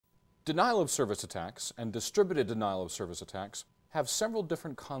Denial of service attacks and distributed denial of service attacks have several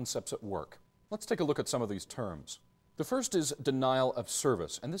different concepts at work. Let's take a look at some of these terms. The first is denial of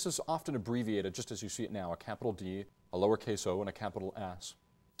service, and this is often abbreviated just as you see it now, a capital D, a lowercase o, and a capital S.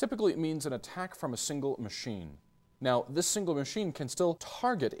 Typically it means an attack from a single machine. Now, this single machine can still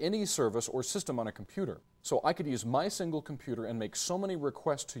target any service or system on a computer. So I could use my single computer and make so many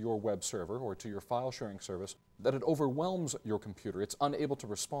requests to your web server or to your file sharing service that it overwhelms your computer. It's unable to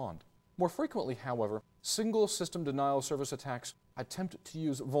respond. More frequently, however, single system denial of service attacks attempt to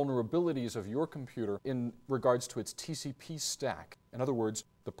use vulnerabilities of your computer in regards to its TCP stack. In other words,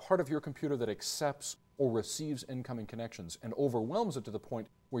 the part of your computer that accepts or receives incoming connections and overwhelms it to the point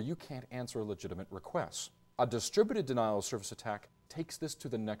where you can't answer legitimate requests. A distributed denial of service attack takes this to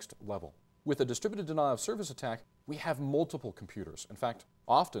the next level. With a distributed denial of service attack, we have multiple computers. In fact,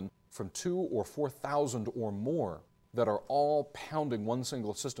 often from 2,000 or 4,000 or more that are all pounding one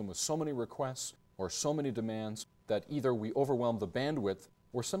single system with so many requests or so many demands that either we overwhelm the bandwidth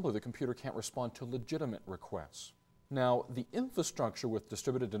or simply the computer can't respond to legitimate requests. Now, the infrastructure with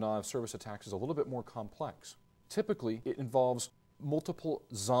distributed denial of service attacks is a little bit more complex. Typically, it involves multiple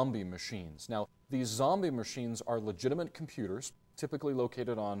zombie machines. Now, these zombie machines are legitimate computers, typically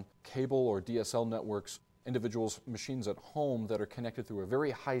located on cable or DSL networks, individuals' machines at home that are connected through a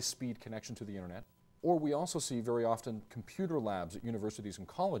very high-speed connection to the internet. Or we also see very often computer labs at universities and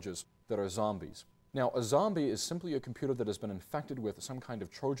colleges that are zombies. Now, a zombie is simply a computer that has been infected with some kind of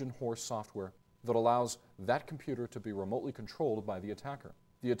Trojan horse software that allows that computer to be remotely controlled by the attacker.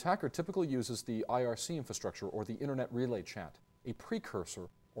 The attacker typically uses the IRC infrastructure or the Internet Relay Chat, a precursor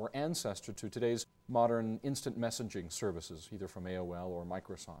or ancestor to today's modern instant messaging services, either from AOL or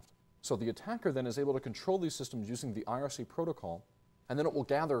Microsoft. So the attacker then is able to control these systems using the IRC protocol, and then it will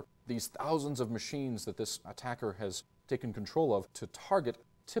gather these thousands of machines that this attacker has taken control of to target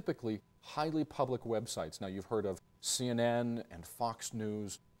typically highly public websites. Now, you've heard of CNN and Fox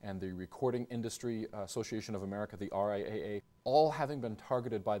News and the Recording Industry Association of America, the RIAA, all having been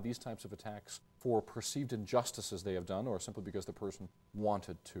targeted by these types of attacks for perceived injustices they have done or simply because the person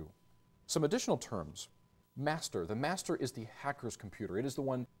wanted to. Some additional terms. Master. The master is the hacker's computer. It is the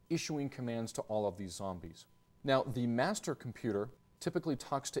one issuing commands to all of these zombies. Now, the master computer typically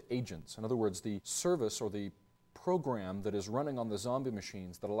talks to agents. In other words, the service or the program that is running on the zombie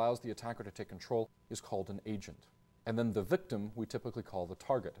machines that allows the attacker to take control is called an agent. And then the victim we typically call the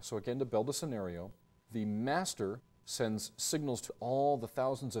target. So again, to build a scenario, the master sends signals to all the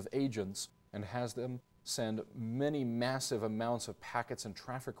thousands of agents and has them send many massive amounts of packets and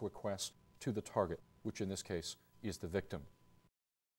traffic requests to the target, which in this case is the victim.